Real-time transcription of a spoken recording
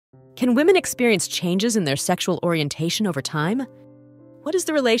Can women experience changes in their sexual orientation over time? What is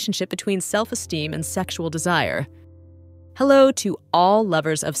the relationship between self-esteem and sexual desire? Hello to all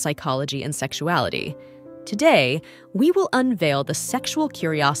lovers of psychology and sexuality. Today, we will unveil the sexual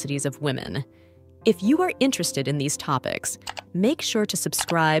curiosities of women. If you are interested in these topics, make sure to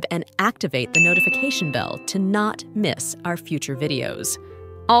subscribe and activate the notification bell to not miss our future videos.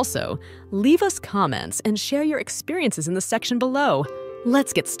 Also, leave us comments and share your experiences in the section below.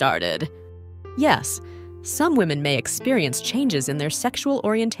 Let's get started. Yes, some women may experience changes in their sexual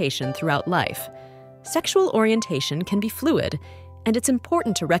orientation throughout life. Sexual orientation can be fluid, and it's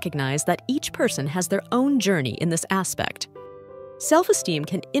important to recognize that each person has their own journey in this aspect. Self-esteem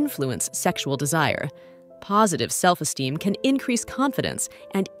can influence sexual desire. Positive self-esteem can increase confidence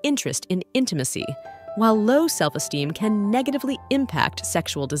and interest in intimacy, while low self-esteem can negatively impact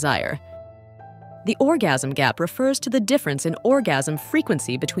sexual desire. The orgasm gap refers to the difference in orgasm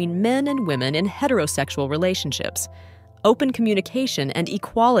frequency between men and women in heterosexual relationships. Open communication and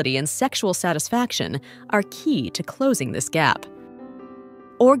equality in sexual satisfaction are key to closing this gap.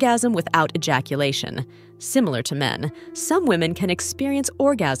 Orgasm without ejaculation. Similar to men, some women can experience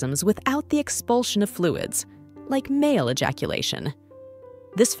orgasms without the expulsion of fluids, like male ejaculation.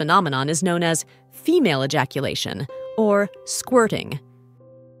 This phenomenon is known as female ejaculation or squirting.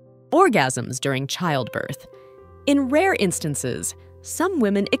 Orgasms during childbirth. In rare instances, some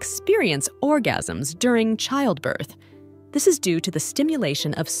women experience orgasms during childbirth. This is due to the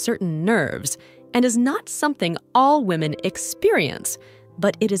stimulation of certain nerves and is not something all women experience,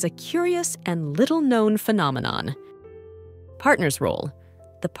 but it is a curious and little-known phenomenon. Partner's role.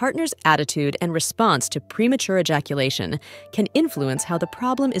 The partner's attitude and response to premature ejaculation can influence how the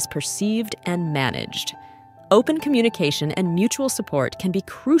problem is perceived and managed. Open communication and mutual support can be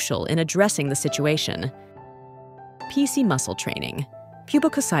crucial in addressing the situation. PC muscle training.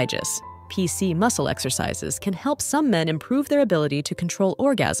 Pubococcygeus, PC muscle exercises can help some men improve their ability to control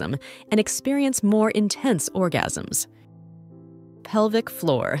orgasm and experience more intense orgasms. Pelvic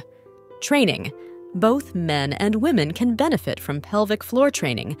floor. Training. Both men and women can benefit from pelvic floor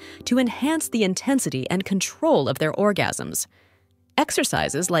training to enhance the intensity and control of their orgasms.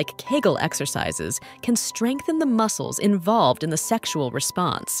 Exercises like Kegel exercises can strengthen the muscles involved in the sexual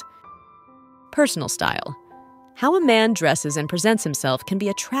response. Personal style. How a man dresses and presents himself can be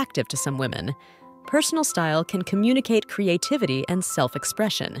attractive to some women. Personal style can communicate creativity and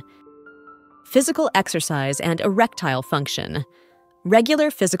self-expression. Physical exercise and erectile function. Regular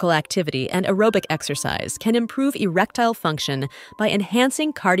physical activity and aerobic exercise can improve erectile function by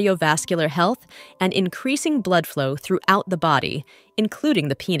enhancing cardiovascular health and increasing blood flow throughout the body, including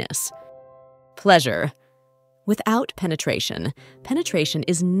the penis. Pleasure. Without penetration, penetration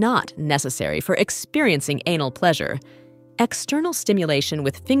is not necessary for experiencing anal pleasure. External stimulation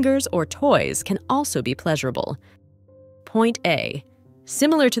with fingers or toys can also be pleasurable. Point A.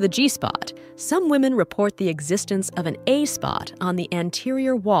 Similar to the G-spot, some women report the existence of an A-spot on the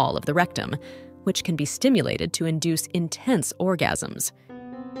anterior wall of the rectum, which can be stimulated to induce intense orgasms.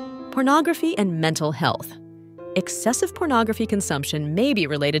 Pornography and mental health. Excessive pornography consumption may be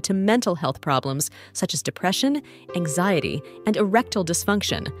related to mental health problems such as depression, anxiety, and erectile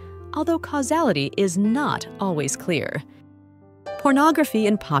dysfunction, although causality is not always clear. Pornography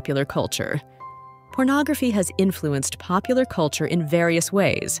in popular culture. Pornography has influenced popular culture in various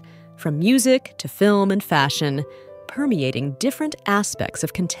ways, from music to film and fashion, permeating different aspects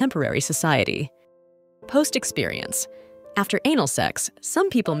of contemporary society. Post-experience. After anal sex, some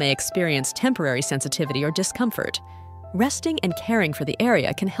people may experience temporary sensitivity or discomfort. Resting and caring for the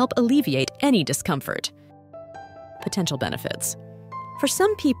area can help alleviate any discomfort. Potential benefits. For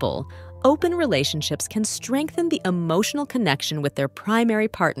some people, open relationships can strengthen the emotional connection with their primary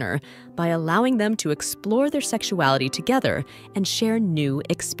partner by allowing them to explore their sexuality together and share new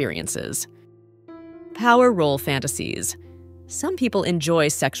experiences. Power role fantasies. Some people enjoy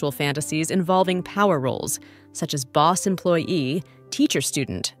sexual fantasies involving power roles, such as boss-employee,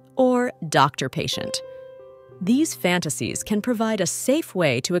 teacher-student, or doctor-patient. These fantasies can provide a safe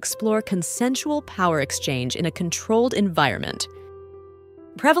way to explore consensual power exchange in a controlled environment.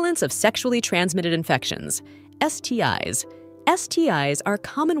 Prevalence of sexually transmitted infections, STIs. STIs are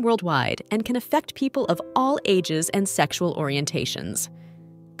common worldwide and can affect people of all ages and sexual orientations.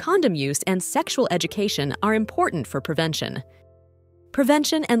 Condom use and sexual education are important for prevention.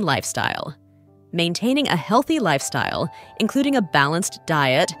 Prevention and lifestyle. Maintaining a healthy lifestyle, including a balanced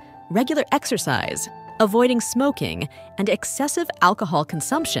diet, regular exercise, avoiding smoking, and excessive alcohol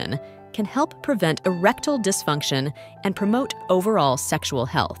consumption can help prevent erectile dysfunction and promote overall sexual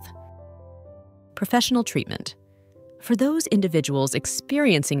health. Professional treatment. For those individuals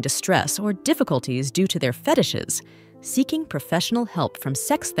experiencing distress or difficulties due to their fetishes, seeking professional help from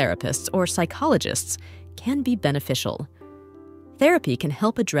sex therapists or psychologists can be beneficial. Therapy can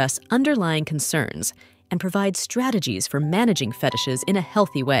help address underlying concerns and provide strategies for managing fetishes in a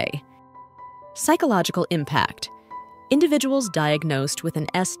healthy way. Psychological impact. Individuals diagnosed with an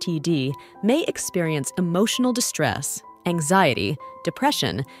STD may experience emotional distress, anxiety,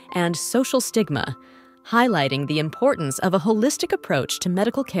 depression, and social stigma, highlighting the importance of a holistic approach to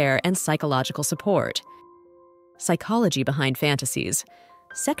medical care and psychological support. Psychology behind fantasies.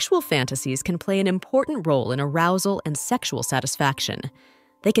 Sexual fantasies can play an important role in arousal and sexual satisfaction.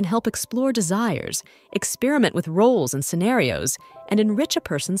 They can help explore desires, experiment with roles and scenarios, and enrich a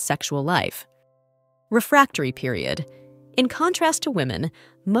person's sexual life. Refractory period. In contrast to women,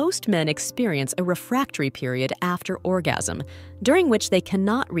 most men experience a refractory period after orgasm, during which they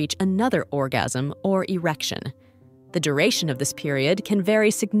cannot reach another orgasm or erection. The duration of this period can vary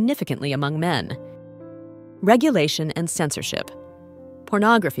significantly among men. Regulation and censorship.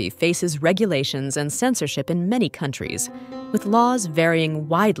 Pornography faces regulations and censorship in many countries, with laws varying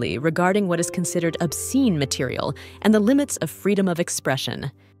widely regarding what is considered obscene material and the limits of freedom of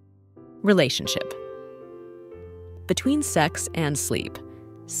expression. Relationship. Between sex and sleep,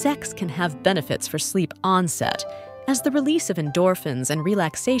 sex can have benefits for sleep onset, as the release of endorphins and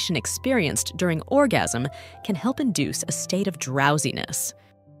relaxation experienced during orgasm can help induce a state of drowsiness.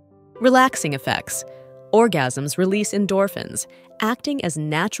 Relaxing effects. Orgasms release endorphins, acting as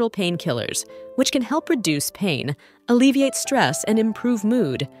natural painkillers, which can help reduce pain, alleviate stress, and improve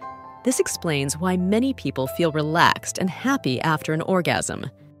mood. This explains why many people feel relaxed and happy after an orgasm.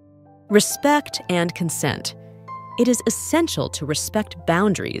 Respect and consent. It is essential to respect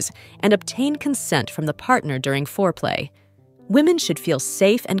boundaries and obtain consent from the partner during foreplay. Women should feel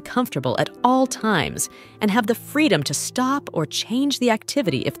safe and comfortable at all times and have the freedom to stop or change the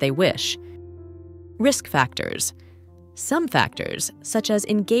activity if they wish. Risk factors. Some factors, such as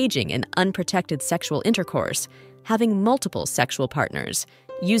engaging in unprotected sexual intercourse, having multiple sexual partners,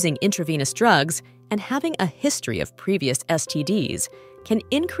 using intravenous drugs, and having a history of previous STDs, can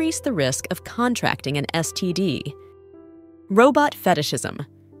increase the risk of contracting an STD. Robot fetishism.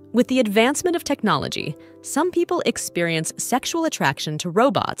 With the advancement of technology, some people experience sexual attraction to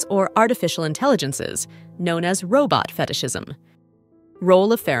robots or artificial intelligences, known as robot fetishism.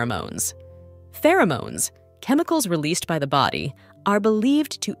 Role of pheromones. Pheromones, chemicals released by the body, are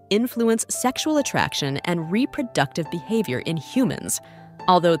believed to influence sexual attraction and reproductive behavior in humans,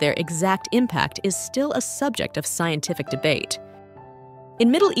 although their exact impact is still a subject of scientific debate. In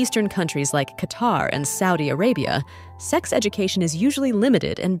Middle Eastern countries like Qatar and Saudi Arabia, sex education is usually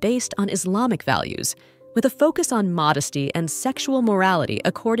limited and based on Islamic values, with a focus on modesty and sexual morality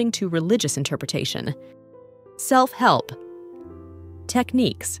according to religious interpretation. Self-help.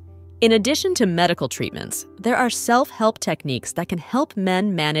 Techniques. In addition to medical treatments, there are self-help techniques that can help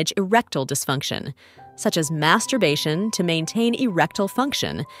men manage erectile dysfunction, such as masturbation to maintain erectile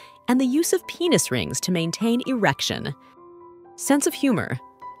function and the use of penis rings to maintain erection. Sense of humor.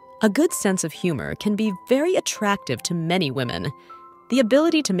 A good sense of humor can be very attractive to many women. The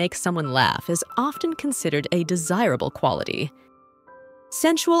ability to make someone laugh is often considered a desirable quality.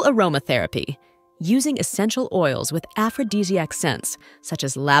 Sensual aromatherapy. Using essential oils with aphrodisiac scents, such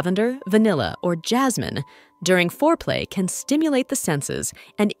as lavender, vanilla, or jasmine, during foreplay can stimulate the senses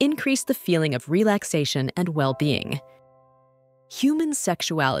and increase the feeling of relaxation and well-being. Human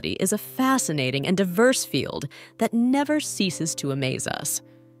sexuality is a fascinating and diverse field that never ceases to amaze us.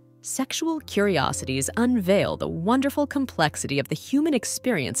 Sexual curiosities unveil the wonderful complexity of the human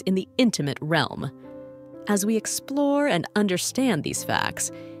experience in the intimate realm. As we explore and understand these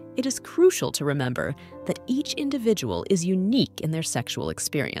facts, it is crucial to remember that each individual is unique in their sexual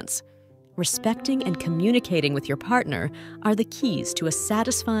experience. Respecting and communicating with your partner are the keys to a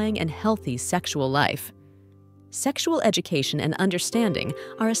satisfying and healthy sexual life. Sexual education and understanding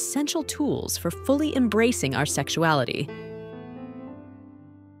are essential tools for fully embracing our sexuality.